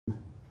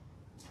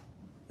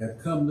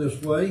have come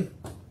this way.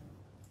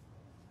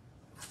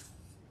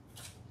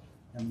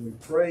 And we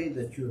pray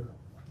that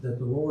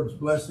the Lord's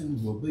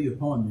blessings will be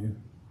upon you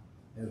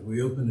as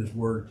we open His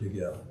Word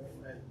together.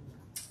 Amen.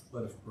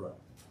 Let us pray.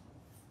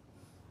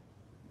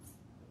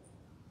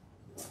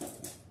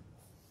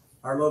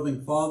 Our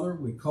loving Father,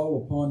 we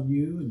call upon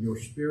you and your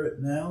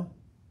Spirit now.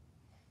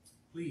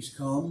 Please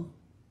come.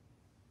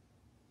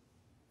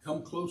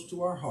 Come close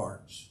to our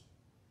hearts.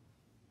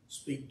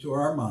 Speak to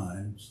our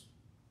minds.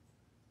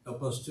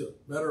 Help us to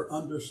better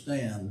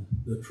understand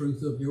the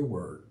truth of your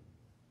word.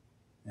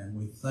 And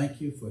we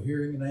thank you for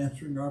hearing and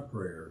answering our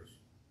prayers.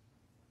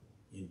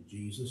 In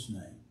Jesus'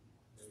 name,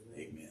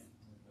 amen.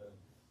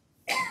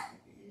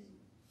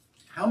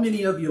 How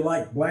many of you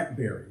like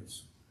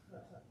blackberries?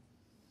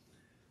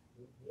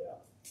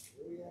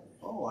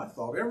 Oh, I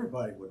thought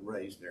everybody would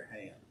raise their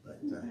hand.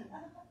 But,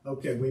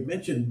 okay, we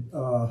mentioned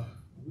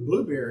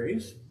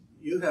blueberries.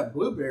 You have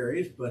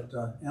blueberries, but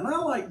and I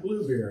like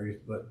blueberries,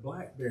 but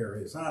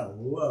blackberries, I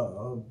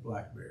love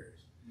blackberries.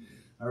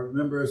 I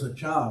remember as a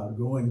child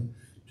going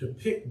to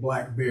pick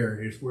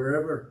blackberries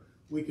wherever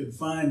we could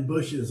find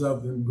bushes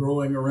of them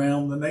growing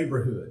around the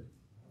neighborhood.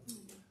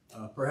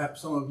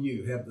 Perhaps some of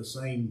you have the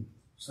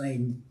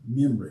same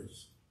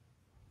memories.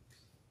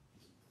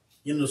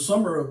 In the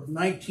summer of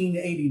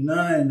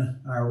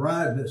 1989, I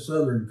arrived at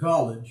Southern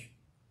College,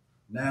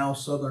 now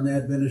Southern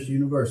Adventist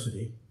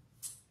University.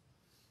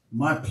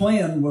 My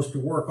plan was to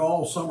work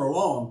all summer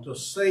long to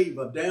save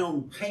a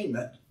down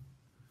payment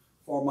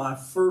for my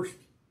first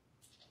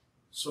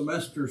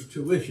semester's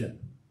tuition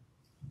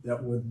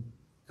that would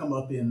come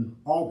up in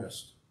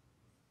August.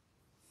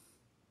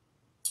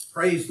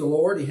 Praise the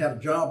Lord, He had a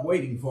job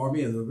waiting for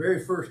me in the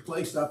very first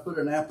place I put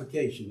an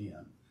application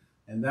in,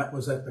 and that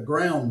was at the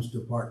grounds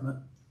department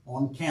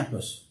on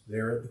campus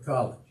there at the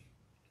college.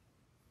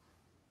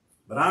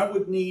 But I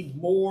would need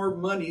more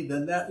money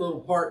than that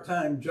little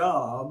part-time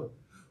job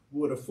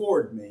would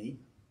afford me.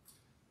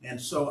 And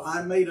so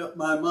I made up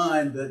my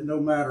mind that no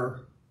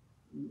matter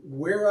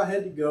where I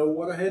had to go,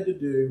 what I had to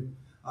do,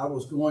 I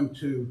was going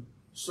to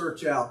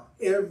search out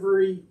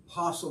every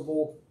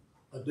possible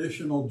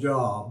additional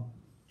job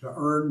to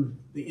earn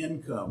the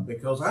income,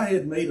 because I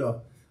had made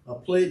a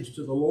pledge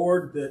to the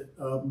Lord that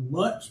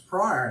months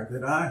prior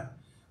that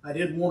I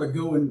didn't want to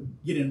go and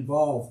get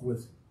involved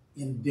with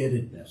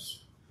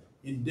indebtedness.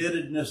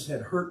 Indebtedness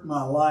had hurt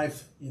my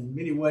life in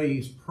many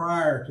ways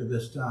prior to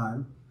this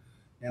time.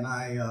 And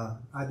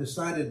I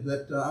decided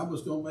that I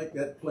was going to make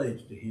that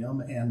pledge to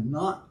Him and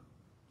not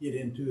get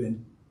into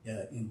in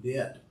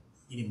debt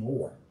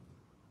anymore.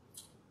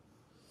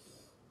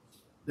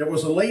 There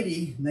was a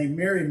lady named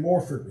Mary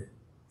Morford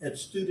at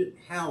student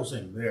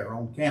housing there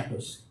on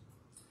campus.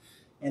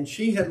 And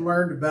she had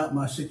learned about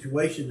my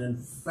situation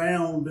and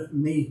found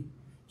me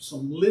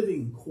some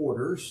living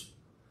quarters,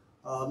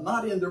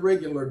 not in the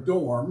regular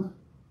dorm,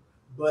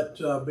 but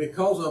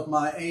because of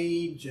my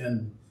age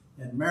and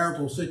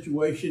marital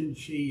situation,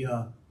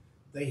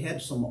 they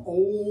had some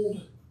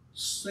old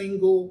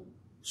single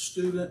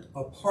student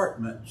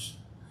apartments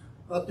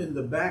up in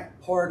the back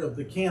part of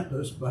the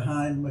campus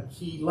behind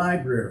McKee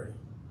Library.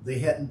 They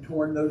hadn't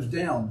torn those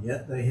down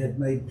yet. They had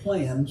made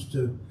plans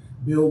to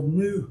build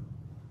new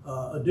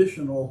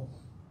additional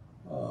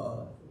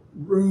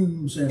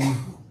rooms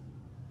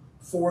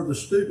for the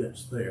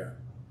students there.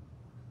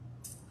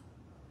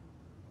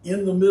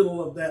 In the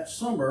middle of that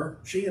summer,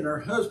 she and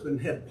her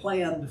husband had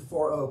planned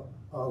for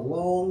a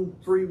long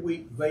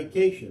 3-week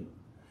vacation.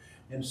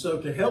 And so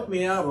to help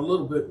me out a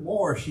little bit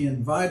more, she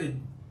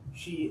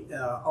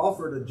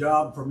offered a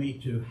job for me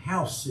to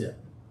house sit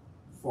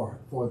for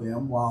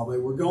them while they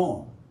were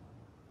gone.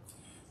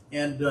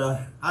 And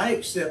I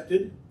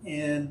accepted,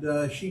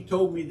 and she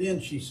told me then,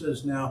 she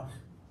says, now,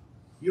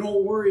 you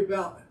don't worry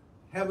about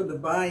having to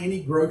buy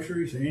any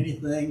groceries or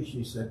anything.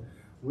 She said,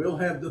 we'll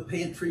have the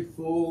pantry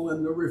full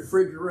and the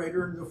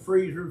refrigerator and the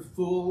freezer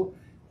full,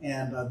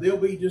 and there'll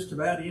be just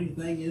about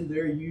anything in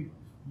there you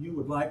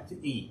would like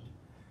to eat.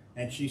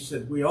 And she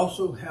said, we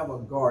also have a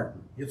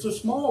garden. It's a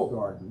small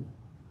garden,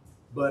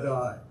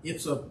 but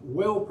it's a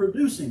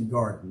well-producing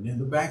garden in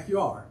the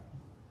backyard.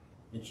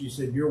 And she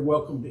said, you're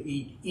welcome to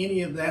eat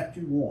any of that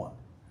you want.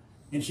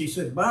 And she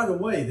said, by the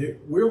way,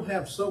 we'll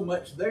have so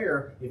much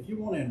there, if you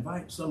want to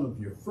invite some of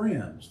your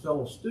friends,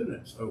 fellow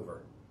students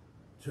over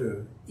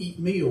to eat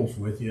meals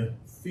with you,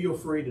 feel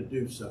free to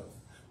do so.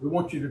 We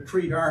want you to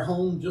treat our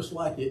home just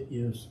like it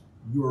is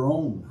your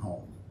own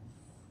home.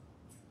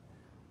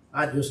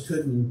 I just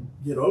couldn't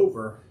get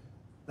over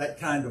that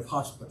kind of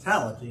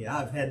hospitality.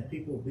 I've had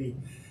people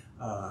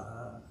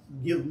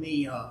give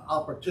me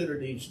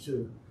opportunities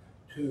to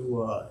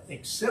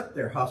accept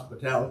their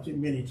hospitality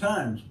many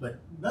times, but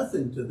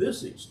nothing to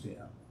this extent.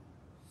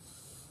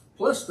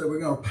 Plus, they were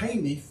going to pay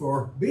me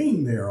for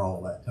being there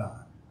all that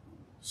time.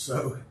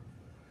 So,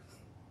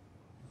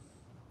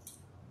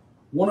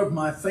 one of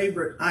my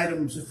favorite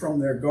items from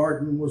their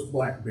garden was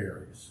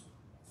blackberries.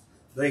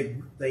 They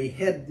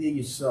had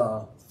these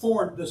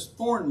this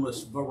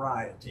thornless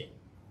variety.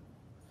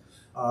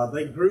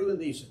 They grew in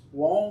these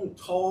long,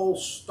 tall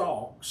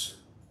stalks,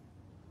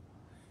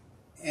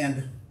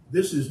 And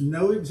this is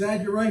no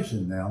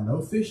exaggeration now,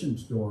 no fishing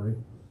story.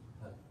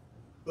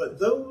 But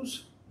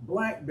those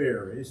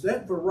blackberries,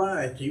 that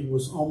variety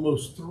was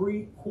almost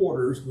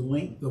 3/4 the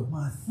length of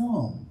my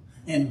thumb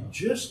and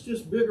just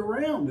as big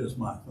around as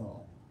my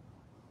thumb.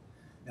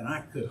 And I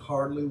could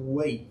hardly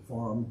wait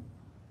for them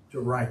to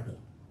ripen.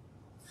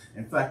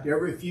 In fact,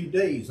 every few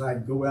days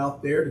I'd go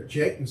out there to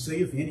check and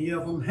see if any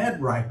of them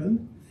had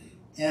ripened,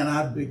 and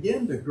I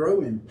began to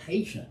grow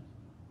impatient.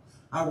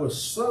 I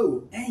was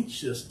so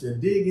anxious to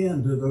dig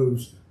into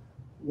those,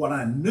 what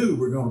I knew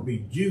were going to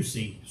be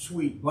juicy,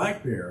 sweet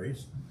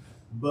blackberries,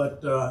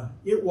 but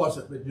it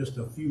wasn't but just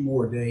a few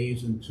more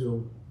days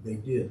until they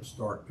did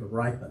start to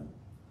ripen.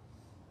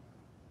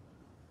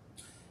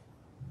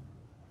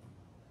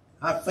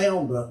 I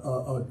found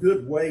a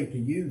good way to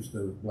use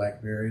those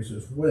blackberries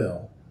as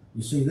well.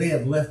 You see, they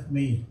have left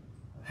me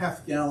a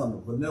half gallon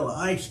of vanilla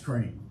ice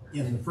cream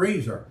in the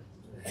freezer.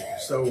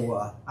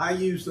 So I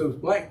use those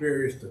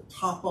blackberries to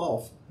top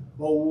off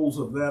bowls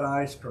of that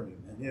ice cream,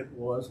 and it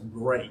was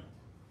great.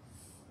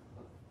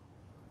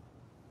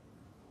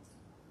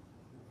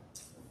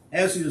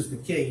 As is the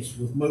case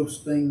with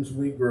most things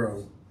we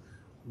grow,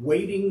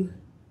 waiting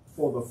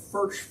for the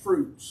first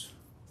fruits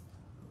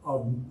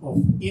of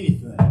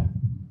anything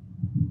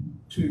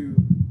to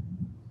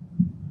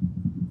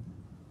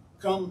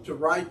come to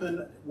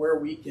ripen where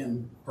we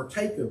can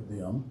partake of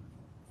them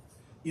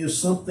is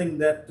something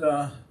that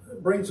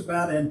brings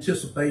about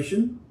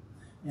anticipation,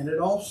 and it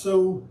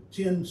also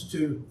tends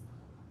to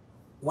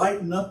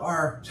lighten up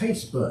our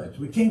taste buds.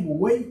 We can't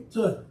wait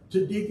to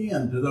dig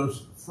into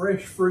those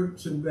fresh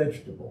fruits and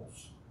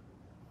vegetables.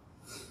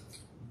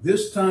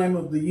 This time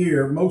of the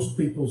year, most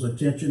people's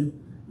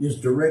attention is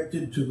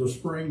directed to the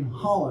spring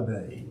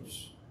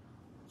holidays.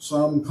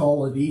 Some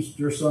call it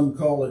Easter, some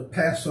call it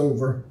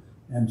Passover,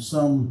 and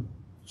some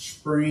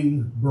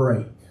spring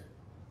break.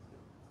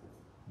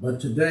 But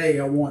today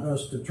I want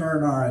us to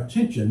turn our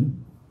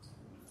attention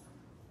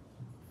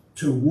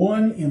to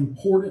one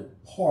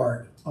important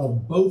part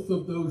of both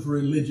of those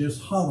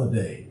religious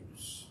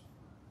holidays.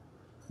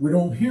 We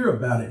don't hear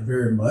about it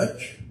very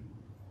much,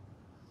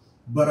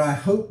 but I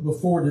hope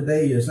before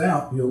today is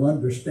out you'll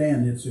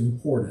understand its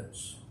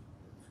importance.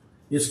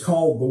 It's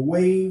called the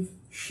wave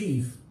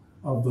sheaf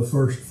of the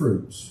first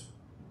fruits.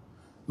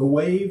 The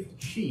wave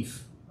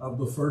sheaf of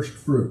the first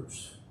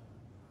fruits.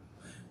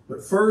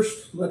 But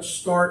first, let's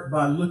start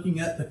by looking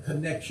at the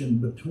connection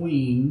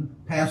between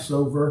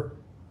Passover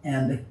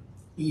and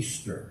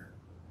Easter.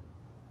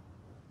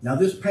 Now,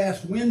 this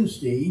past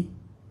Wednesday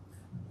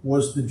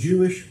was the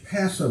Jewish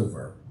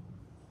Passover.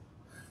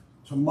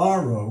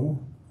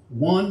 Tomorrow,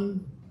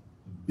 1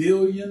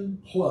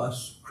 billion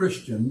plus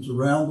Christians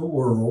around the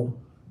world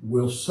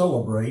will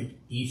celebrate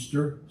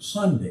Easter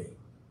Sunday.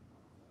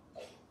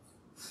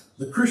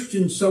 The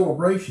Christian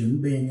celebration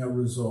being a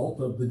result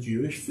of the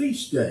Jewish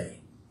feast day,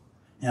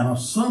 and a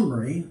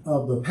summary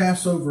of the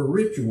Passover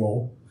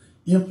ritual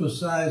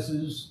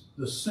emphasizes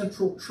the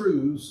central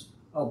truths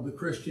of the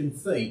Christian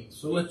faith.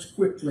 So let's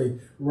quickly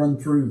run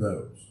through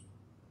those.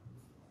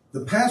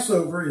 The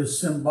Passover is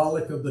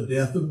symbolic of the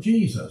death of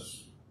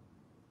Jesus.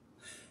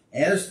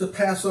 As the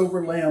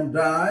Passover lamb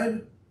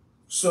died,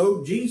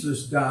 so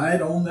Jesus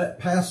died on that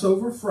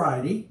Passover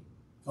Friday,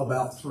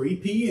 about 3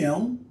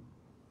 p.m.,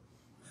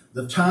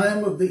 the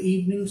time of the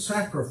evening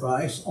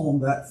sacrifice on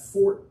that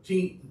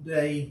 14th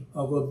day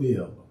of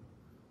Abib.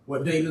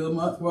 What date of the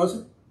month was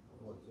it?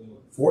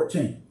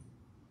 14th.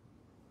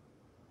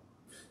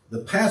 The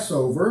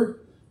Passover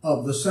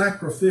of the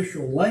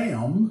sacrificial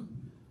lamb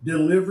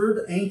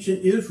delivered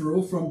ancient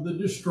Israel from the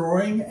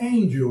destroying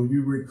angel,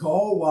 you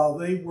recall, while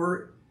they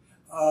were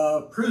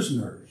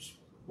prisoners,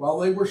 while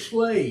they were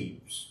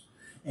slaves.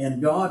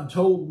 And God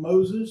told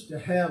Moses to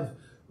have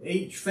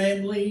each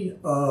family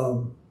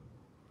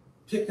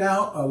pick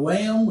out a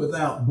lamb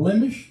without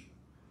blemish,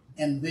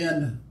 and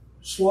then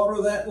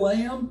slaughter that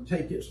lamb,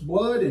 take its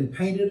blood, and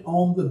paint it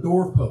on the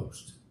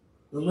doorpost,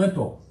 the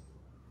lintel,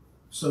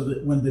 so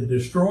that when the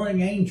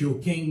destroying angel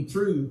came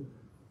through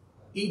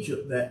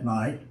Egypt that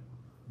night,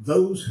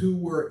 those who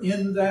were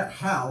in that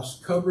house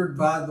covered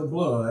by the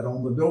blood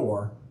on the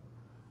door,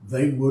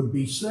 they would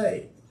be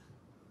saved.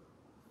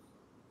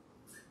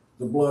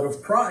 The blood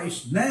of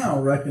Christ now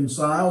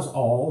reconciles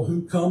all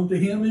who come to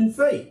him in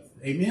faith.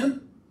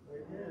 Amen?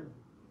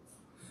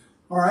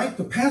 All right,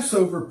 the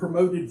Passover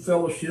promoted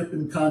fellowship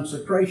and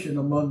consecration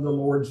among the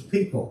Lord's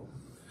people.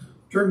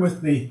 Turn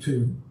with me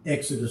to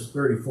Exodus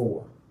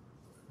 34.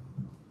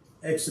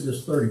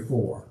 Exodus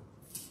 34.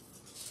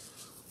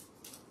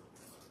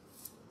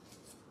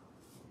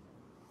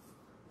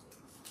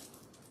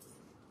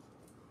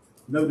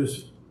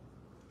 Notice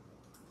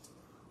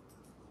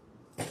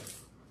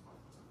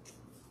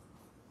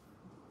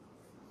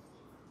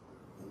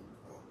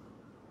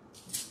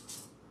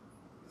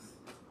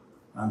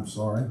I'm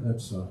sorry,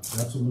 that's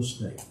a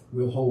mistake.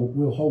 We'll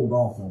hold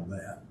off on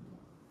that.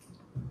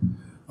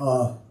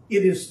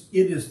 It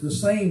is the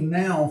same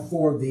now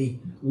for the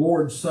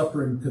Lord's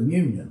Supper and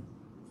communion.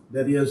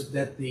 That is,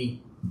 that the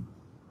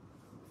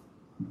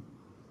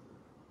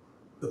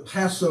the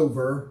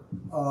Passover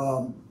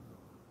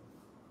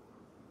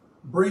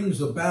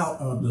brings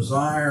about a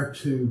desire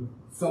to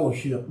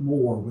fellowship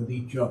more with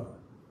each other,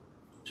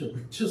 to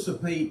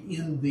participate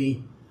in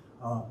the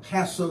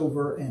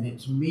Passover and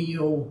its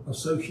meal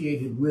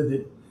associated with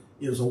it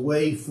is a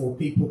way for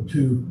people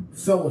to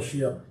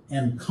fellowship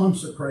and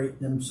consecrate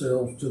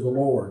themselves to the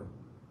Lord.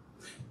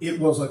 It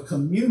was a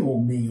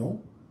communal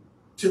meal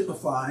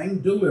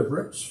typifying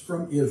deliverance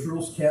from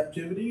Israel's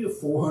captivity of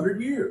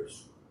 400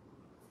 years.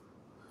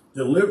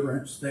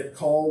 Deliverance that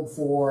called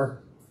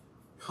for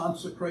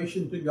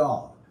consecration to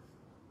God.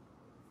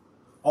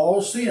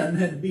 All sin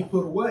had to be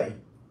put away.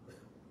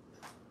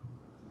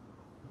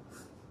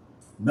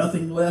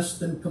 Nothing less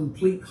than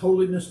complete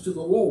holiness to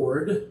the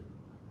Lord,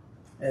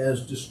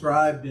 as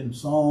described in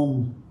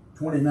Psalm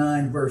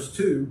 29 verse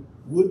 2,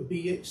 would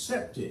be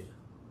accepted.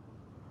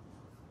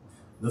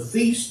 The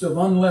Feast of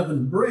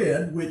Unleavened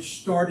Bread,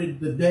 which started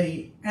the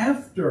day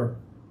after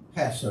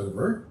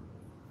Passover,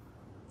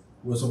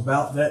 was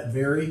about that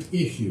very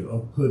issue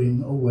of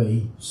putting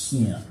away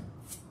sin.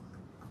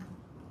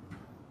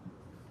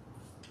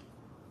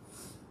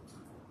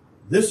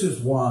 This is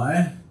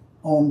why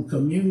on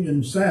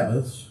communion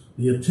Sabbaths,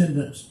 the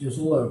attendance is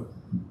low.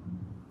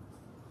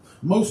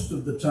 Most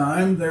of the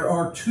time, there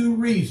are two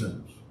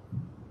reasons.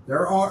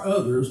 There are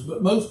others,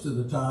 but most of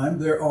the time,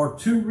 there are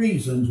two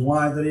reasons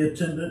why the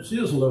attendance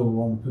is low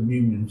on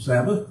communion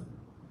Sabbath.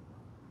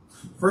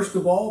 First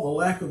of all, the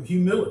lack of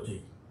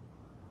humility,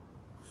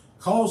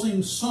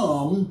 causing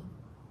some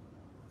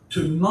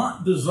to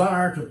not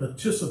desire to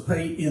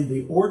participate in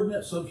the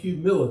ordinance of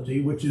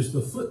humility, which is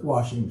the foot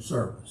washing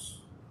service,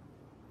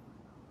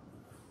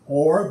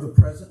 or the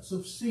presence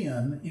of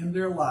sin in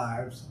their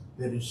lives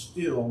that is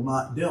still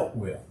not dealt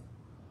with.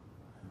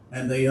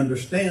 And they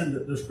understand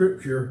that the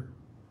Scripture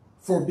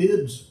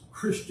forbids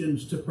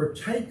Christians to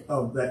partake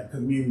of that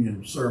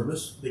communion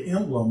service, the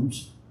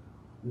emblems,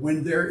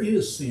 when there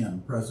is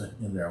sin present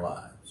in their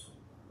lives.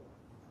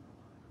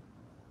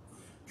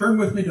 Turn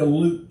with me to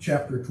Luke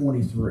chapter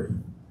 23.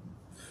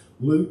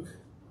 Luke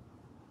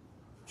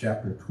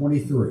chapter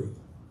 23.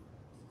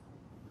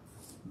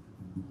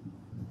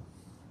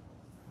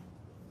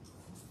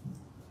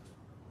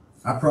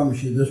 I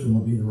promise you this one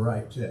will be the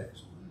right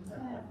text.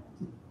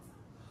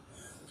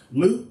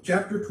 Luke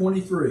chapter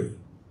 23,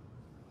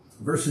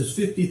 verses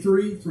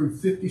 53 through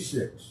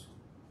 56.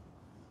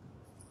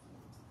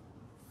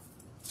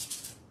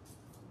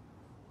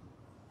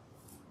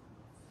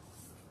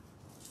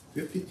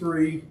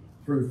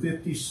 Through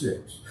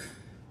 56.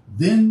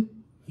 Then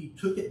he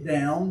took it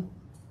down,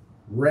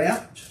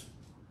 wrapped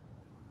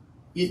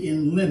it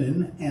in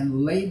linen,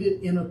 and laid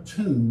it in a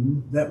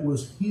tomb that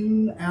was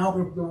hewn out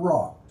of the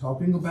rock,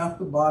 talking about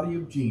the body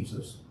of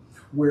Jesus,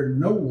 where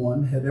no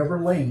one had ever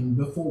lain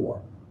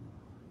before.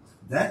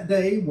 That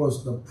day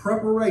was the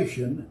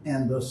preparation,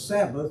 and the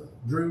Sabbath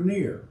drew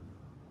near.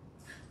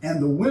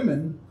 And the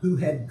women who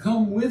had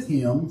come with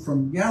him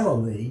from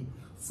Galilee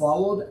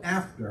followed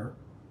after,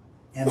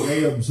 and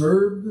they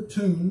observed the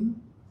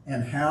tomb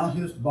and how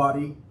his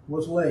body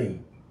was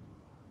laid.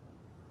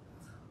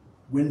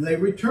 When they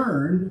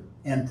returned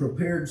and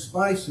prepared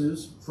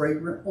spices,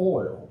 fragrant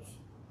oils,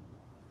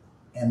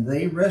 and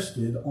they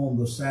rested on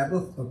the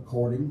Sabbath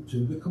according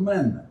to the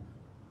commandment.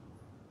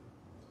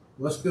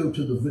 Let's go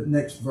to the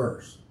next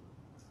verse.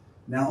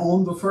 Now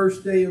on the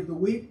first day of the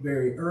week,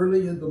 very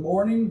early in the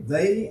morning,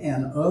 they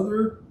and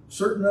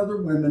certain other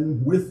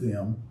women with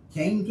them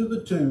came to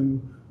the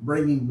tomb,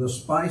 bringing the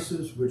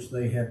spices which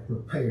they had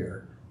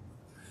prepared.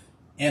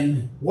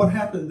 And what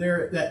happened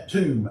there at that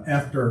tomb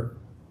after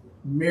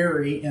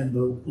Mary and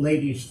the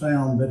ladies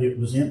found that it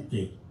was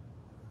empty?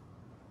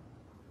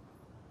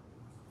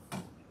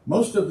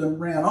 Most of them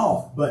ran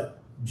off, but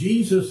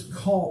Jesus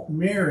caught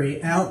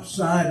Mary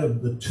outside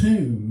of the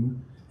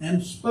tomb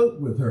and spoke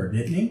with her,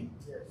 didn't he?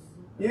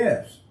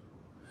 Yes.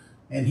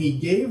 And he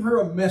gave her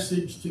a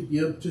message to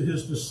give to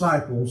his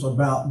disciples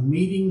about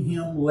meeting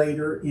him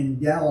later in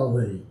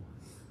Galilee.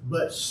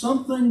 But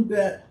something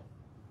that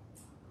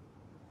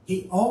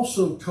he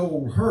also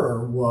told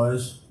her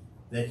was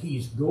that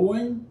he's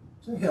going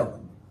to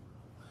heaven.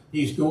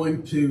 He's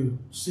going to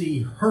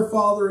see her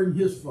Father and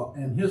his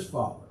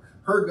Father,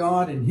 her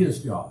God and his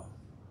God.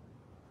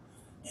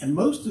 And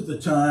most of the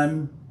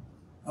time,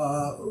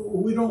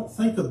 we don't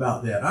think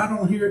about that. I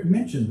don't hear it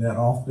mentioned that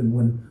often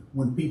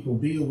when people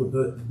deal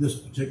with this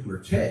particular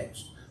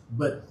text.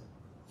 But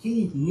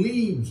he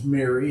leaves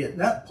Mary at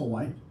that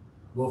point.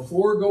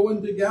 Before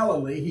going to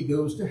Galilee, he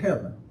goes to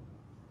heaven.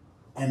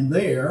 And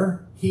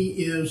there he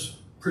is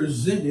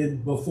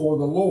presented before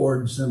the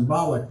Lord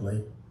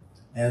symbolically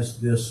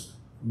as this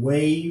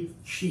waved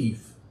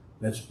sheaf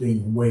that's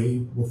being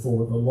waved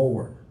before the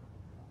Lord.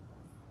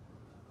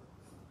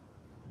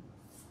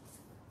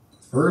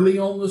 Early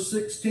on the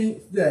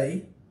 16th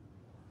day,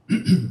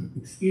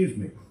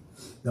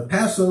 the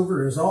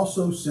Passover is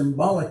also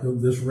symbolic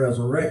of this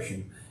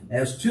resurrection,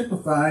 as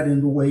typified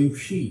in the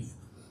waved sheaf.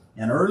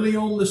 And early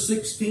on the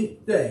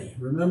 16th day,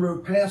 remember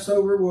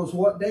Passover was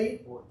what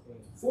date?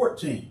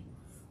 14.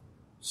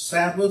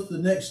 Sabbath the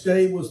next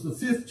day was the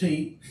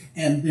 15th,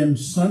 and then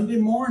Sunday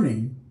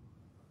morning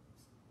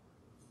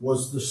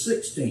was the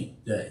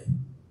 16th day.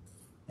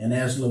 And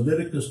as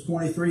Leviticus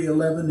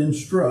 23:11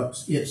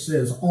 instructs, it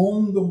says,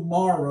 on the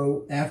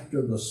morrow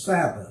after the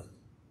Sabbath,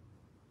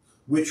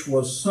 which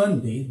was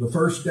Sunday, the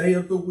first day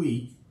of the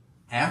week,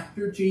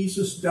 after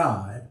Jesus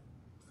died,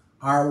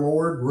 our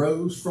Lord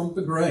rose from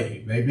the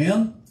grave.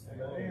 Amen?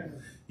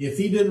 Amen. If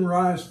he didn't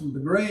rise from the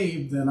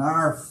grave, then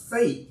our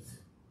faith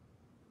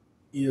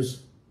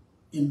is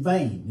in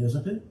vain,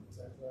 isn't it?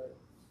 That's right.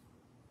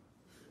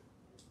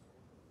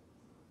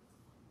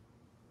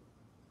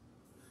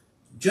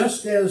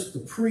 Just as the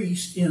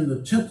priest in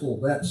the temple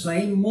that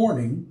same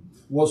morning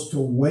was to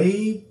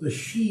wave the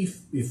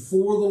sheaf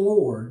before the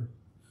Lord,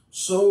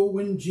 so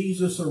when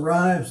Jesus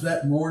arrives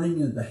that morning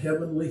in the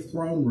heavenly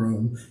throne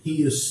room,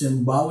 he is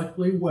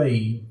symbolically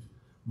waved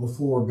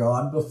before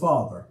God the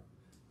Father,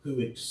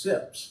 who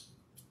accepts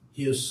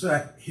his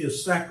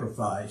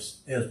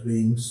sacrifice as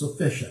being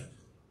sufficient.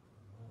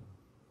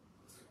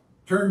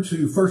 Turn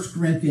to 1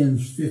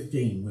 Corinthians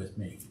 15 with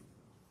me.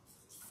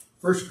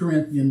 1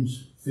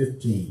 Corinthians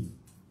 15.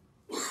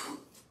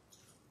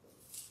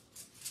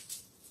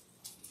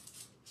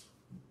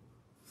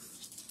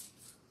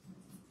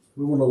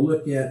 We want to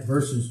look at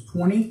verses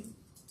 20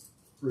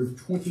 through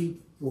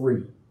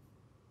 23.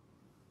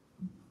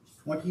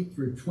 20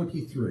 through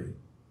 23.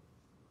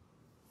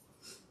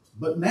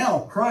 But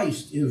now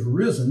Christ is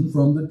risen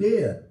from the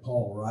dead,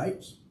 Paul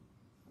writes,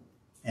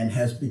 and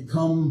has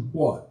become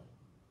what?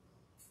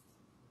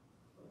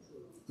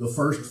 The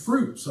first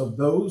fruits of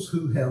those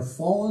who have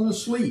fallen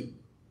asleep.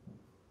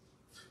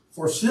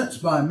 For since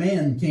by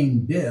man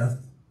came death,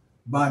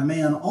 by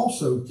man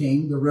also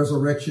came the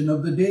resurrection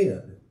of the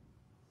dead.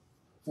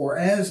 For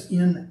as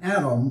in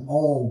Adam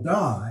all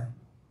die,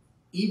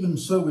 even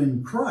so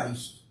in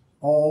Christ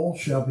all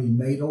shall be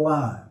made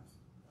alive.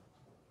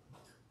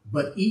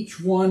 But each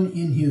one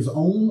in his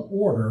own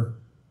order,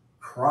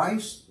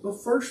 Christ the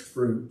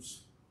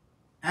firstfruits,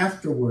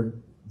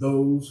 afterward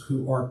those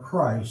who are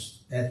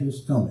Christ at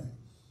his coming.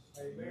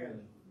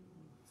 Amen.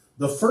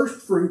 The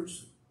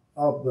firstfruits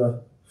of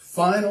the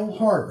final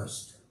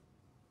harvest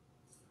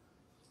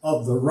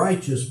of the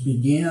righteous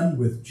began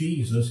with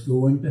Jesus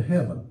going to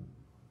heaven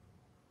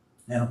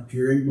and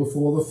appearing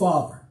before the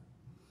Father.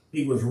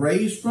 He was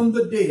raised from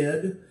the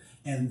dead,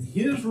 and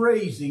his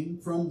raising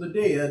from the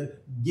dead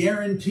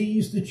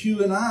guarantees that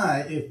you and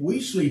I, if we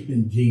sleep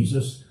in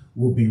Jesus,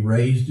 will be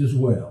raised as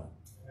well.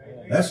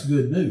 Amen. That's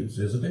good news,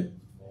 isn't it?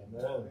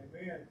 Amen.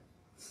 Amen.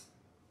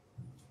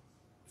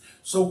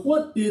 So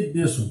what did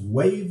this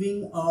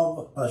waving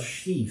of a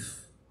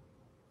sheaf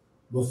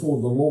before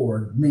the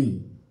Lord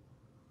mean?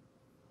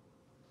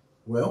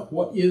 Well,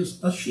 what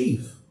is a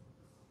sheaf?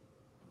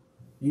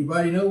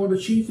 Anybody know what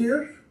a sheaf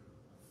is?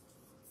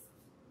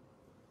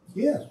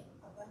 Yes.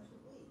 A bunch of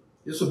wheat.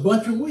 It's a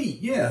bunch of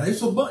wheat. Yeah,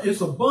 it's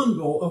a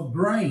bundle of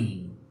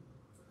grain.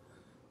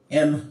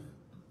 And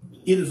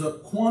it is a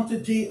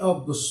quantity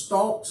of the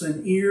stalks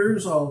and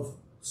ears of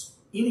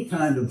any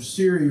kind of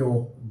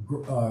cereal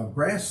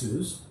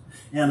grasses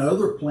and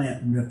other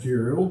plant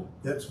material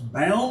that's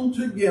bound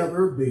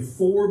together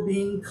before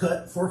being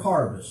cut for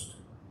harvest.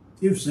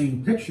 You've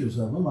seen pictures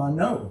of them, I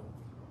know.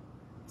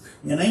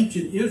 In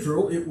ancient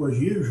Israel, it was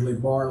usually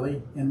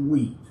barley and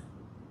wheat.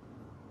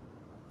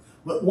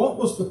 But what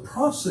was the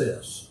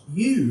process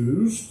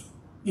used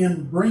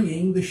in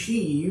bringing the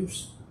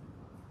sheaves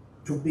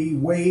to be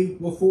waved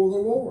before the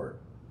Lord?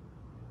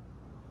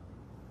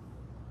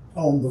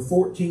 On the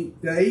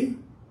 14th day,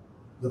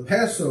 the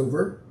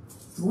Passover,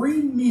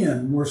 3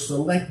 men were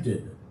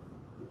selected.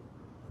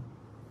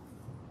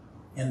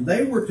 And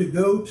they were to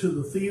go to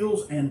the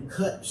fields and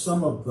cut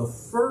some of the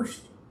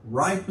first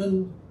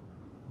ripened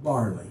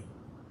barley.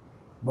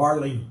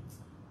 Barley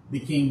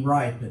became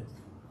ripe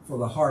for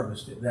the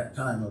harvest at that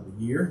time of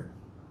the year.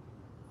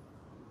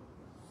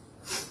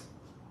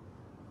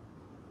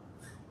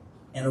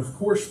 And of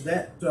course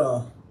that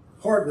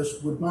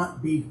harvest would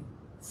not be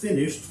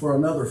finished for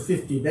another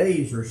 50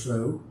 days or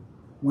so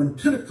when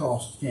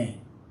Pentecost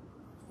came,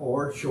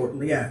 or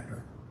shortly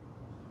after.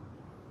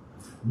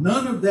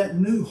 None of that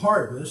new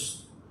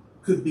harvest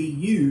could be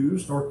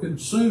used or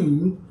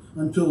consumed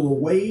until the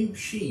waved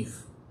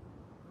sheaf,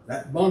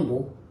 that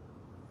bundle,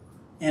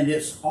 and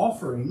its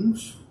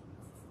offerings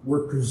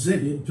were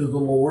presented to the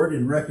Lord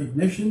in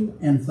recognition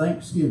and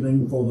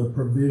thanksgiving for the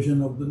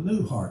provision of the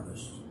new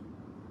harvest.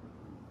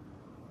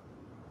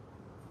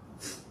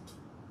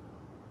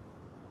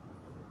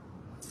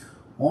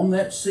 On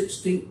that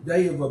 16th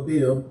day of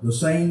Abib, the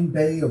same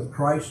day of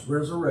Christ's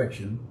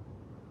resurrection,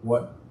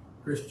 what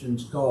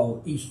Christians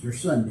call Easter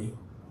Sunday,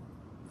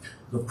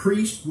 the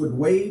priest would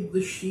wave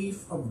the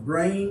sheaf of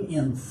grain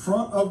in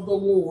front of the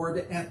Lord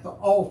at the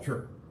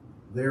altar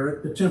there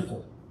at the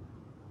temple.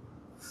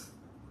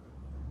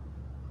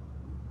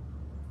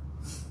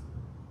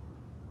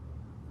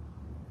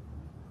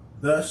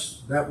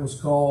 Thus, that was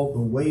called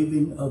the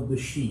waving of the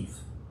sheaf.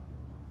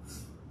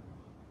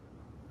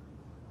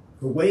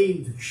 The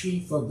waved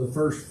sheaf of the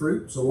first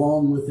fruits,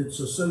 along with its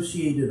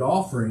associated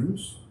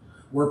offerings,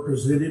 were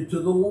presented to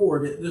the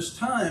Lord at this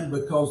time,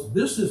 because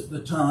this is the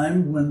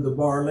time when the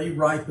barley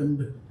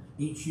ripened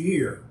each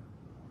year.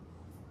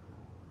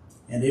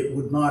 And it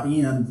would not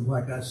end,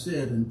 like I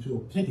said, until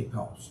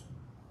Pentecost.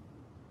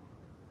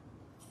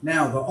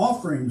 Now, the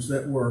offerings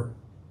that were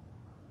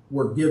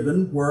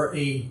given were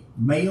a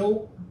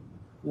male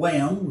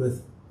lamb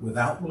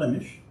without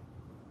blemish.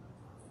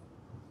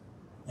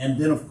 And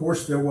then, of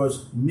course, there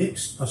was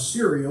a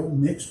cereal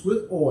mixed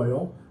with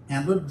oil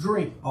and a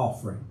drink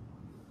offering.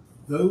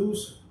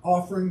 Those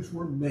offerings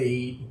were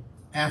made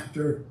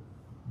after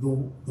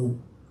the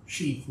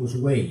sheaf was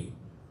weighed.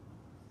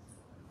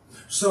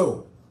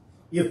 So,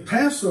 if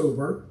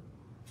Passover,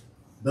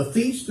 the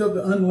Feast of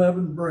the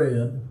Unleavened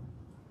Bread,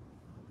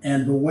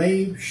 and the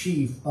waved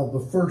sheaf of the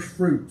first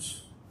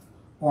fruits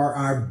are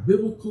our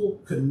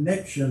biblical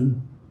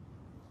connection,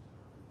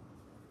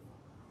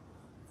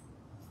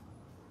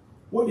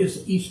 what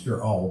is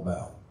Easter all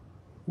about?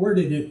 Where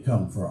did it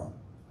come from?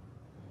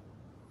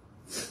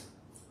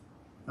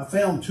 I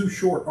found 2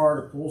 short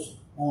articles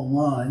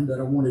online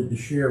that I wanted to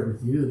share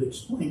with you that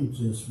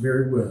explains this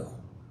very well.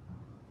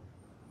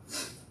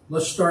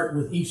 Let's start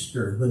with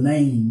Easter, the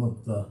name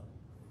of the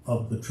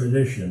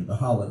tradition, the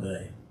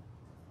holiday.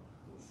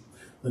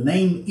 The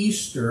name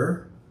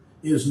Easter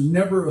is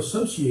never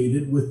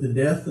associated with the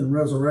death and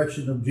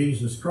resurrection of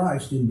Jesus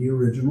Christ in the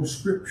original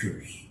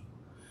scriptures,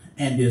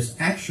 and is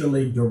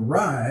actually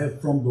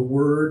derived from the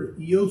word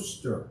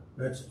Eostre.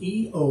 That's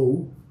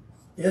E-O-S-T-R-E.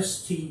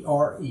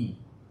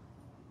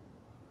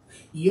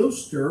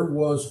 Eostre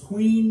was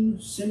Queen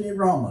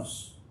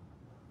Semiramis,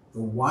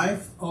 the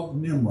wife of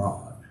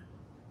Nimrod,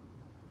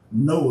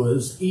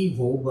 Noah's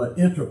evil but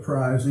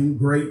enterprising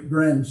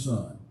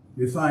great-grandson.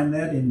 You find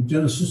that in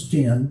Genesis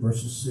 10,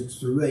 verses 6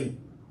 through 8.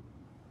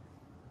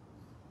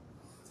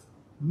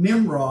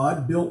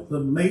 Nimrod built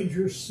the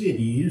major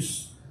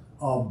cities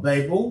of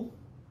Babel,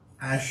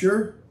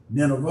 Asher,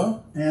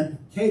 Nineveh, and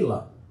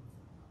Calah.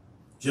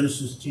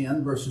 Genesis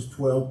 10, verses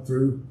 10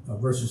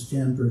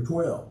 through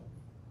 12.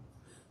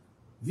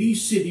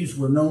 These cities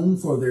were known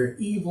for their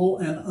evil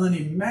and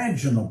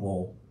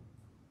unimaginable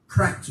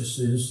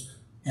practices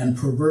and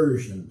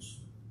perversions.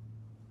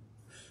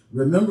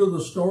 Remember the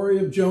story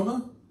of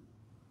Jonah?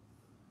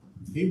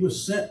 He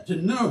was sent to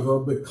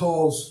Nineveh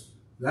because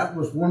that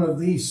was one of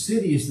these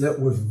cities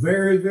that was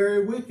very,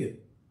 very wicked.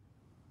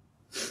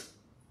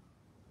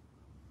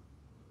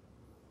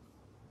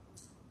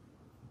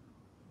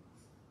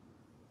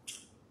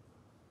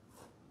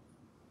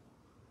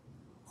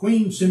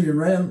 Queen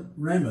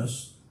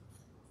Semiramis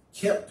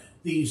kept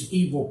these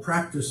evil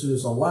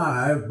practices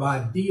alive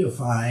by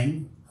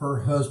deifying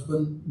her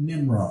husband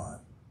Nimrod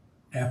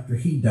after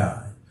he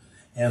died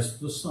as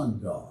the sun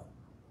god.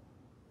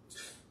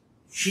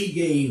 She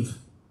gave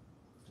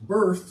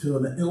birth to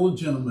an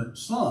illegitimate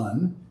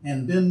son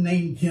and then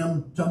named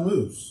him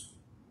Tammuz.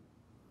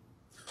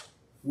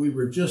 We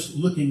were just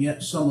looking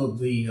at some of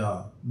the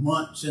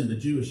months in the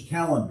Jewish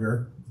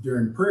calendar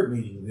during prayer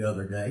meeting the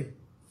other day,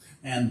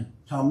 and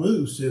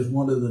Tammuz is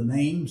one of the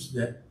names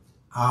that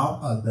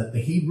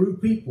the Hebrew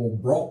people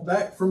brought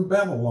back from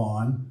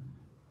Babylon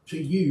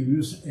to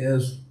use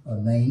as a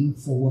name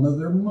for one of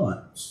their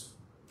months.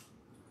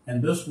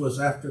 And this was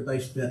after they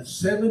spent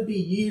 70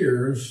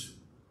 years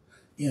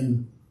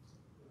in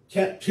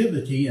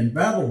captivity in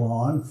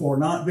Babylon for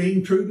not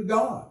being true to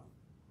God.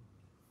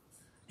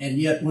 And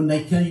yet when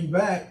they came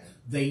back,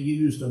 they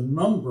used a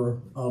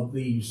number of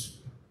these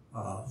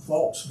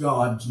false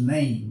gods'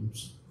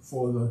 names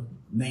for the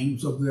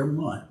names of their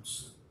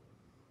months.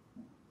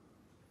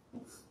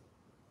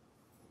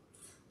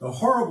 The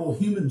horrible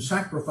human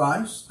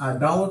sacrifice,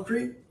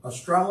 idolatry,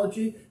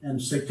 astrology, and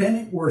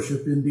satanic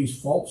worship in these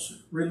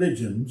false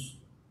religions,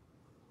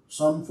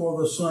 some for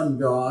the sun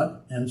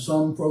god and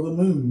some for the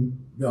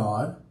moon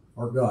god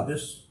or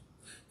goddess,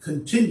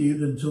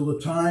 continued until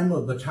the time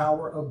of the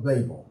Tower of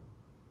Babel.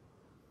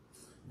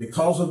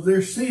 Because of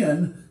their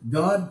sin,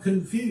 God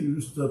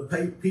confused the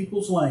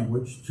people's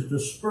language to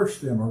disperse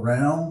them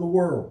around the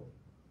world.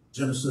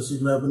 Genesis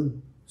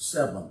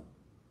 11:7.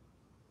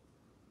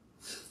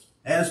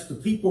 As the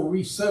people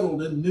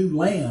resettled in new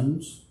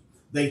lands,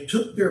 they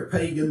took their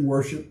pagan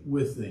worship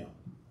with them.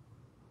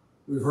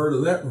 We've heard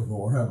of that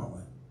before, haven't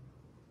we?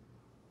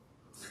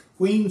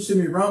 Queen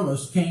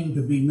Semiramis came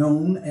to be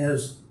known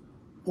as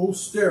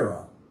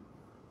Ostera,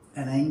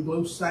 an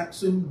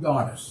Anglo-Saxon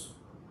goddess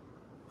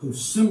who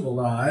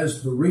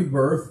symbolized the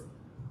rebirth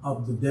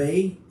of the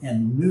day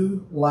and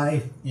new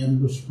life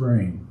in the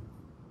spring.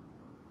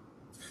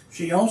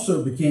 She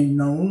also became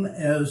known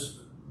as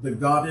the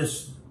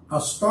goddess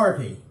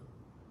Astarte,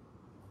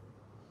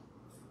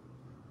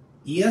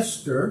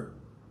 Esther,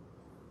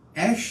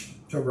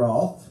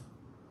 Ashtaroth,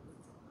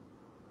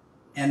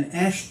 and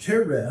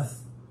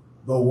Ashtoreth,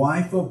 the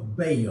wife of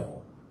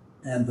Baal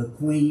and the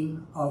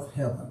queen of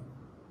heaven.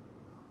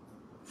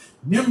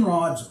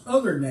 Nimrod's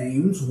other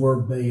names were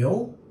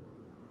Baal,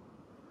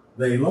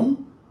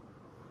 Balaam,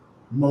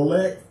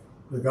 Molech,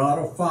 the God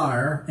of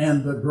fire,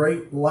 and the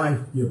great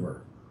life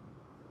giver.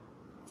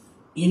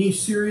 Any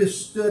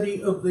serious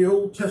study of the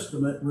Old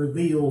Testament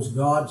reveals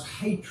God's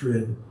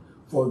hatred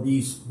for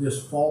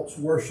this false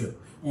worship.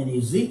 And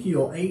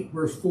Ezekiel 8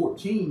 verse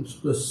 14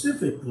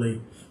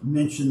 specifically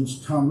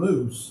mentions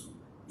Tammuz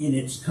in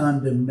its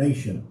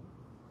condemnation.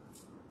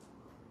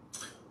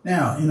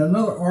 Now, in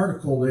another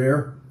article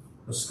there,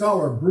 the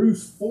scholar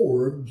Bruce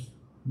Forbes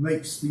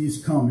makes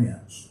these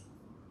comments.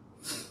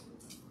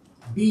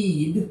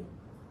 Bede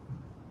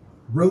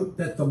wrote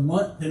that the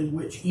month in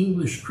which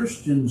English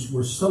Christians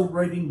were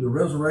celebrating the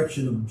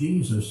resurrection of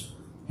Jesus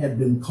had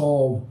been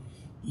called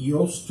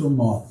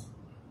Eostermoth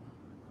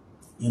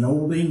in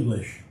Old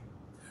English,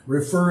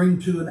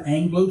 referring to an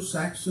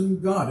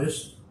Anglo-Saxon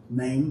goddess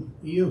named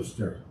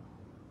Eoster.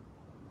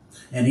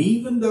 And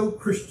even though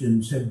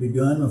Christians had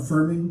begun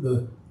affirming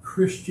the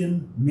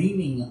Christian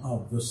meaning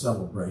of the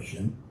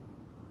celebration,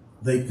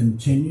 they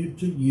continued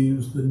to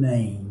use the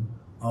name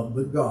of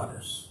the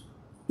goddess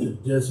to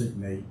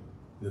designate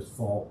this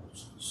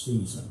false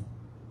season.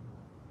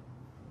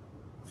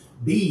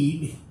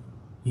 Bede,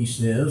 he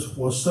says,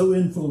 was so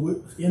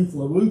influential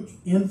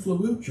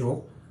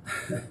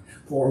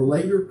for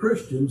later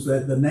Christians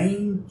that the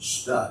name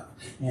stuck,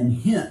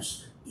 and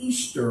hence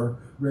Easter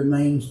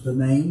remains the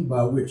name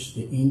by which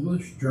the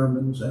English,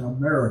 Germans, and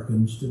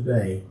Americans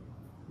today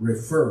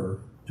refer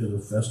to the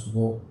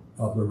festival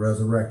of the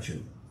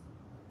resurrection.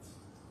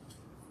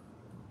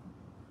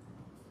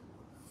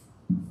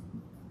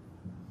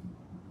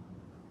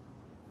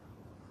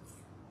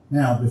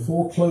 Now,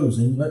 before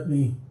closing, let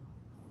me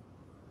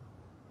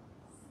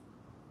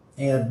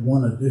add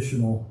one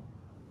additional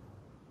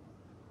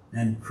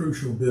and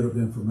crucial bit of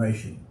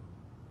information.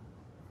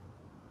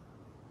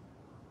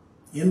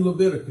 In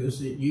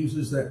Leviticus, it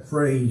uses that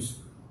phrase,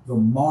 the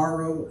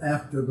morrow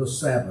after the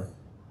Sabbath.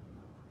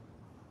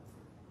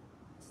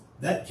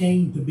 That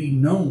came to be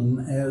known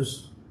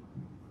as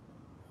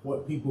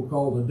what people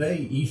call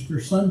today Easter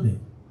Sunday.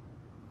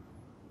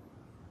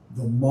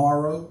 The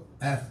morrow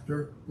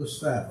after the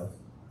Sabbath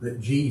that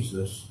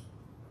Jesus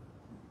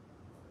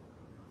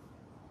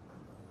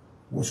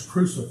was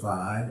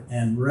crucified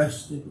and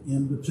rested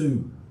in the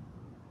tomb.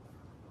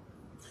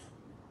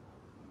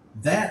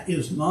 That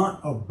is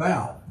not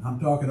about, I'm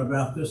talking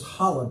about this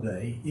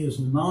holiday, is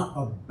not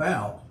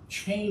about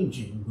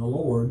changing the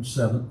Lord's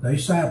seventh-day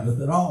Sabbath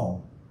at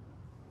all.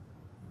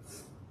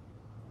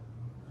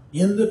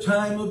 In the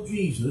time of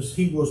Jesus,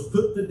 he was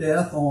put to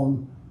death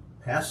on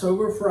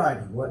Passover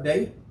Friday. What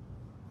day?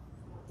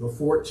 The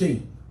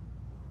 14th.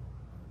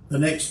 The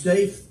next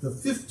day, the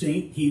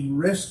 15th, he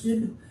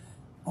rested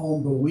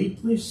on the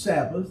weekly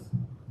Sabbath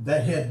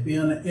that had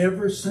been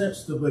ever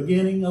since the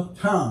beginning of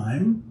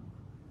time.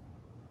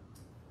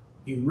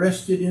 He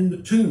rested in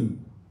the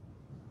tomb.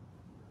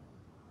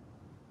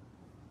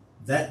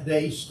 That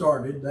day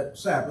started, that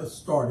Sabbath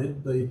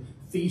started the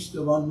Feast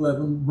of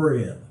Unleavened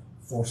Bread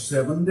for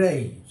 7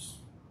 days.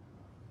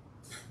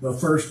 The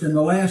first and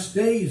the last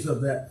days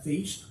of that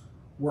feast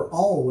were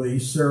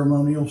always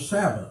ceremonial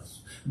Sabbaths.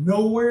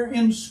 Nowhere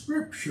in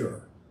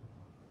Scripture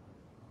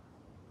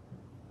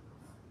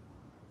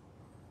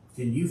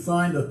can you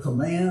find a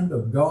command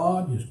of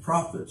God, his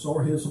prophets,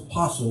 or his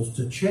apostles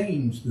to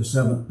change the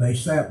seventh-day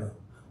Sabbath,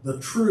 the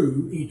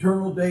true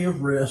eternal day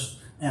of rest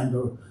and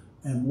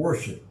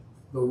worship,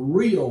 the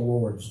real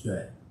Lord's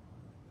Day,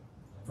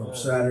 from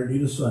Saturday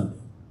to Sunday.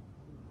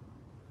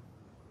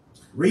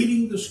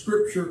 Reading the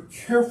Scripture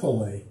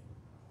carefully,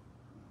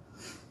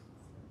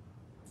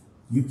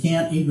 you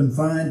can't even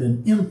find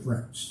an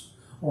inference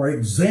or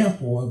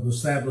example of the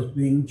Sabbath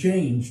being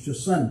changed to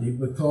Sunday,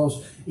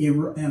 because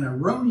an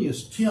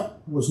erroneous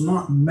attempt was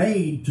not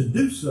made to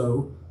do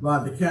so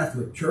by the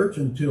Catholic Church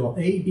until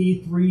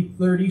AD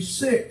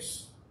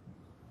 336,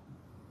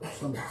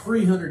 some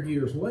 300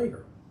 years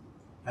later,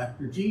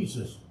 after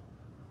Jesus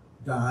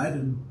died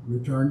and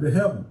returned to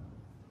heaven.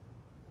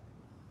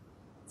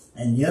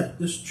 And yet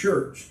this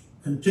church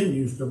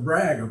continues to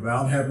brag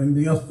about having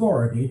the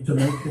authority to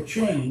make the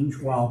change,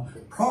 while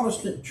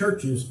Protestant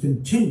churches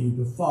continue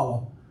to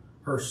follow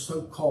her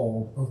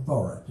so-called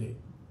authority.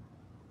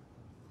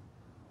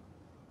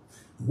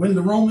 When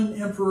the Roman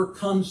Emperor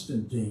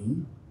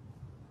Constantine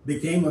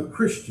became a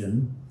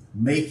Christian,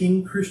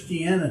 making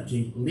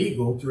Christianity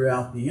legal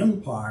throughout the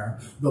empire,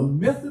 the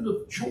method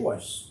of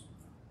choice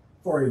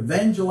for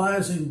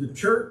evangelizing the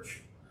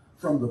church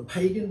from the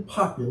pagan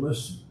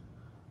populace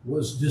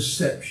was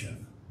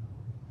deception.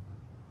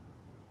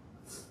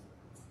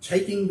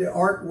 Taking the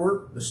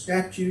artwork, the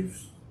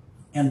statues,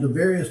 and the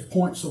various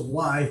points of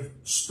life,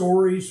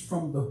 stories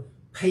from the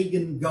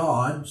pagan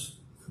gods,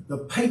 the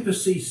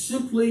papacy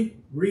simply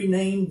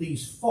renamed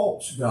these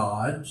false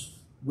gods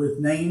with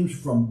names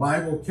from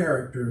Bible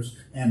characters,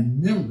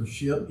 and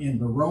membership in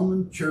the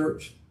Roman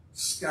Church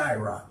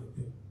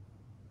skyrocketed.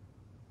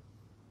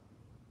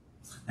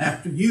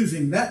 After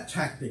using that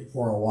tactic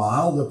for a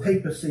while, the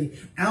papacy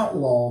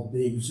outlawed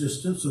the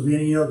existence of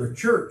any other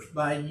church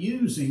by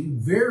using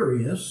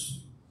various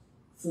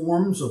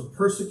forms of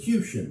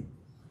persecution,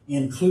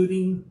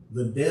 including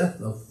the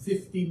death of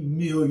 50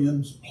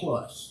 million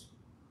plus.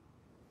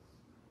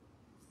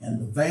 And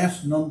the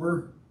vast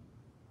number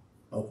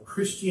of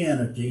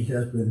Christianity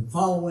has been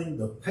following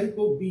the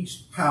papal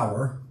beast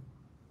power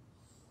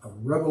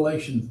of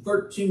Revelation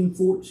 13,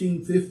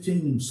 14, 15,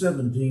 and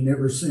 17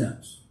 ever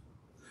since,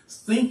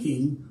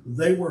 thinking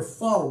they were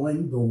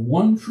following the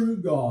one true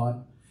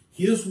God,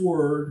 His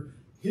Word,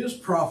 His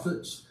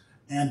prophets,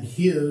 and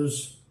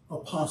His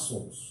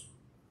apostles.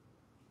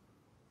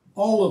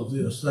 All of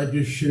this I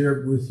just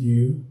shared with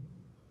you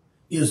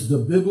is the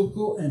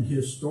biblical and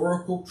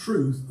historical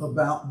truth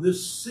about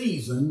this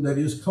season that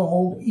is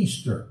called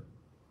Easter.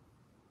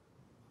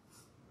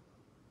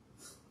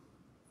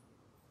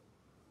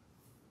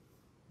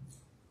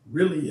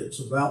 Really, it's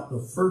about the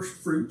first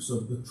fruits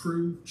of the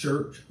true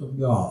church of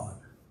God.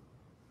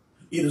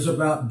 It is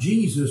about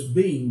Jesus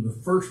being the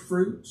first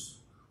fruits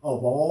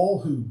of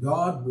all who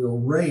God will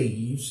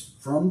raise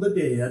from the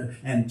dead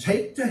and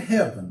take to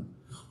heaven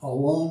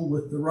along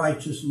with the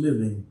righteous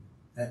living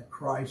at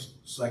Christ's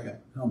second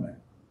coming.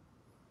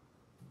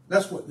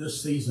 That's what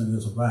this season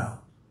is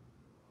about.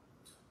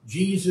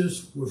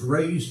 Jesus was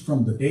raised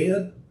from the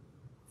dead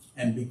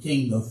and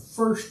became the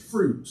first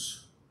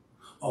fruits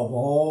of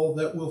all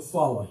that will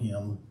follow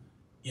him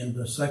in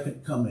the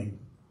second coming,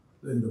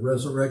 in the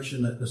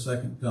resurrection at the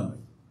second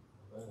coming.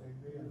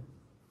 Amen.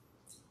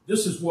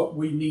 This is what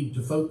we need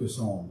to focus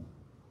on.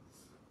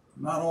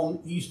 Not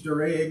on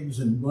Easter eggs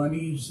and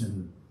bunnies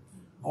and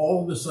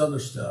all this other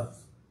stuff.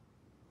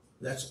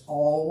 That's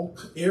all,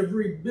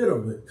 every bit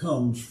of it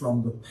comes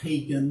from the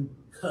pagan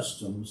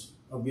customs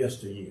of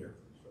yesteryear.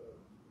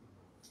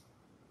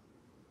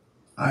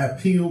 I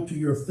appeal to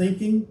your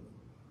thinking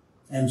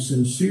and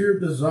sincere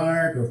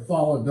desire to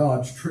follow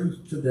God's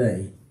truth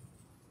today.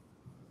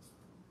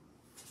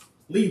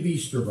 Leave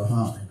Easter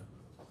behind,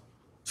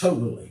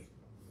 totally.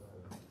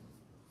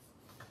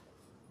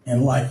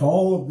 And like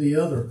all of the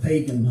other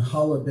pagan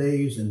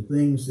holidays and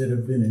things that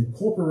have been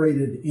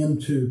incorporated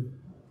into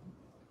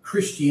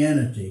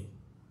Christianity,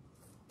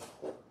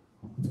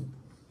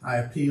 I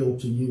appeal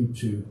to you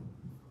to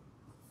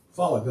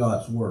follow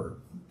God's Word.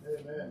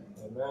 Amen.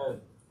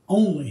 Amen.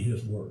 Only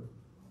His Word.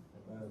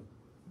 Amen.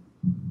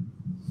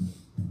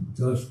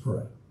 Let us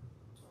pray.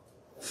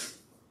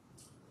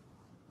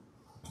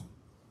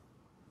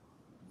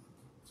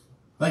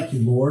 Thank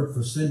you, Lord,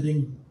 for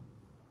sending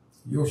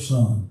your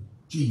Son,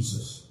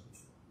 Jesus,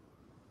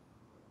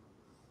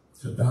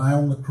 to die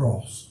on the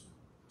cross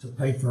to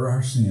pay for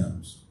our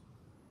sins.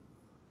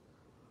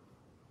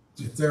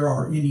 If there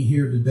are any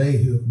here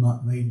today who have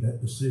not made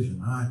that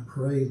decision, I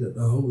pray that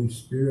the Holy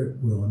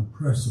Spirit will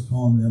impress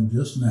upon them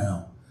just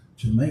now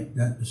to make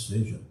that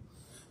decision.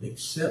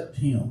 Accept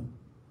Him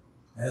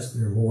as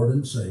their Lord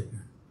and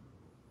Savior.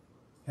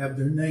 Have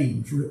their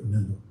names written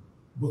in the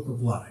book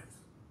of life.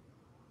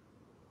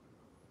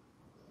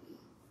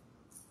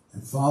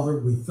 And Father,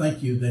 we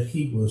thank you that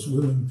He was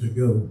willing to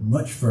go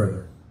much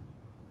further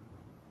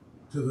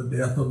to the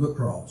death of the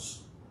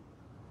cross,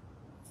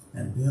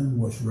 and then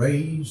was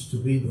raised to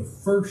be the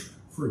first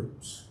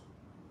fruits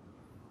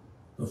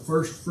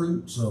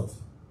of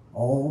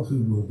all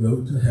who will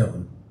go to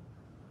heaven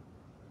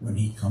when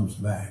He comes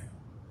back.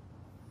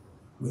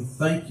 We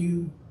thank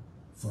you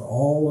for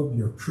all of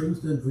your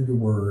truth and for your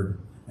word,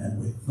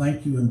 and we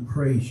thank you and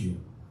praise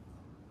you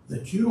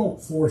that you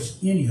don't force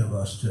any of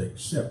us to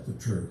accept the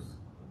truth,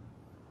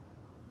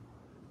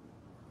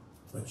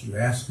 but you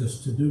ask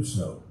us to do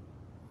so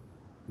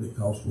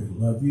because we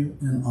love you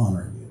and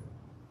honor you.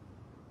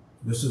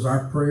 This is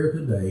our prayer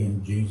today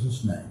in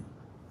Jesus' name.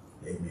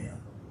 Amen.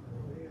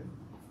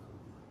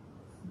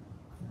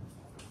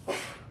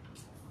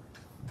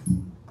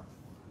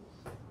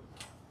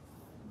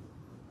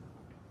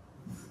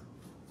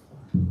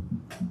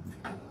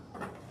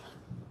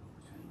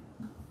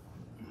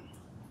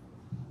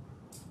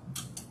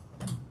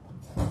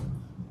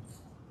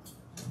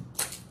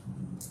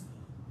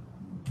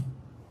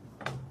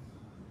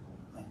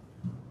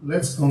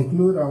 Let's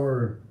conclude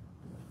our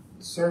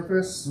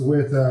service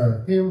with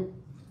hymn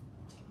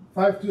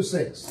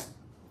 526,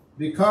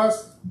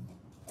 Because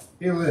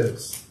He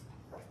Lives.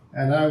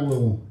 And I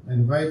will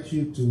invite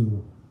you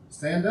to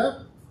stand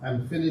up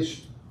and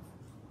finish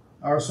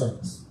our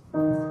service.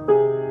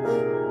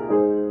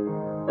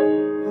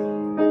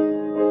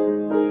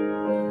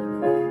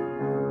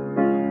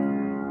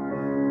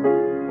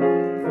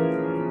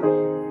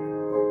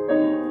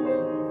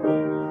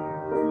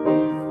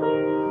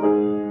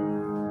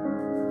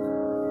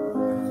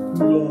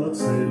 God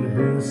sent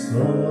His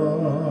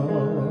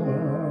Son,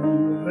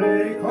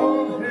 they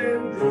called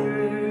Him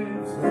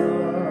Jesus.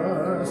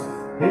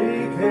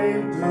 He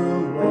came to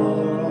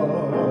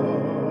love,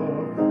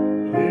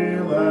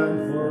 heal and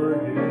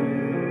forgive.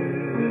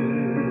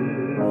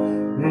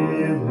 He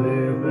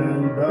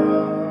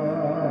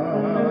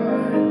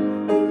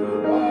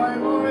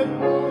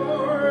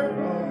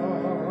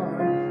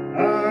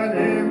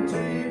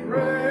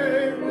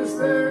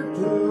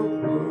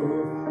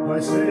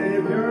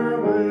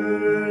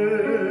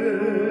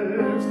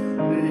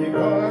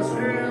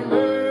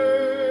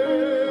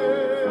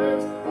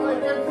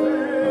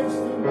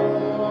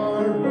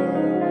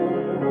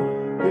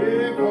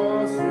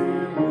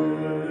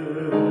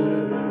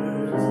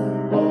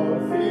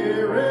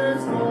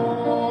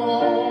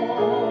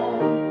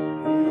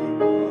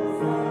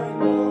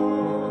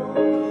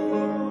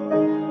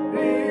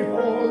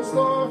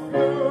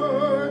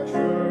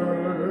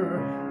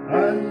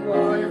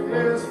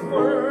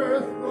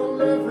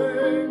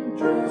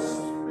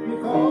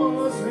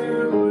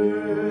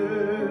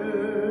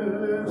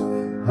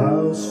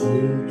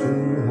sweet to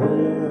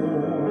hold.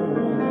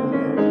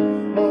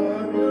 A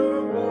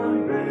newborn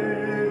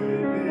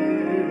baby,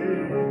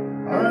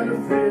 and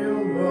feel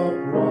the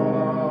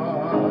pride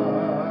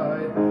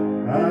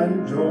and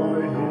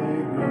joy he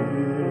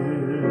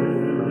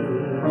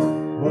gives,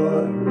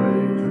 but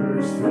greater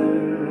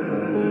still,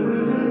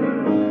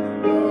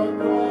 the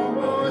calm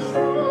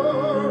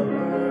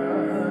assurance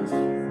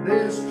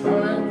this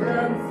child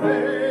can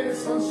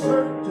face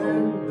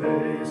uncertain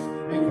days,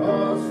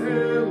 because he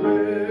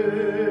lives,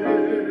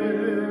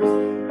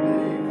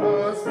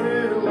 because he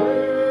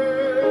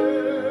lives.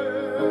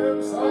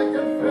 I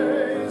can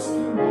face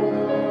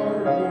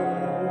tomorrow,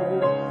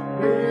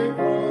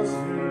 because he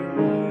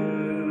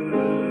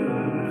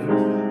lives.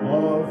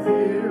 All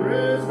fear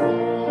is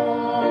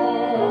gone,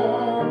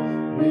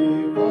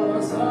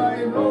 because I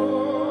know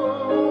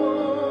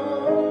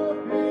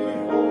he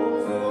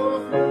holds the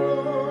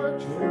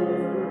future,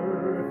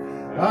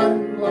 and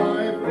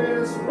life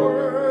is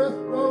worth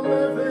the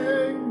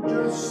living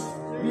just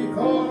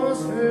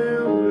because he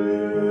lives.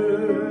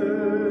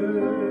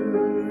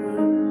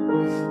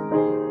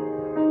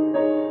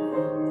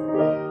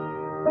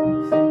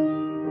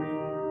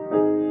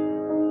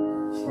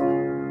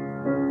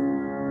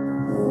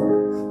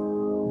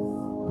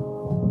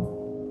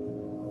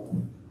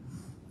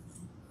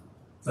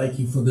 Thank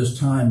you for this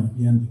time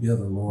again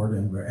together, Lord,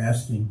 and we're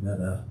asking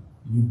that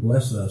you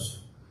bless us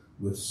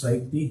with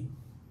safety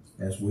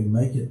as we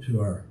make it to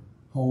our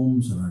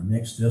homes and our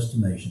next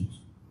destinations.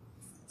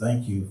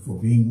 Thank you for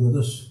being with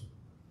us.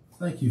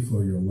 Thank you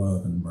for your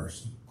love and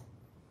mercy.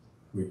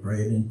 We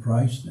pray it in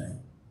Christ's name.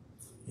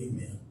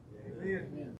 Amen. Amen.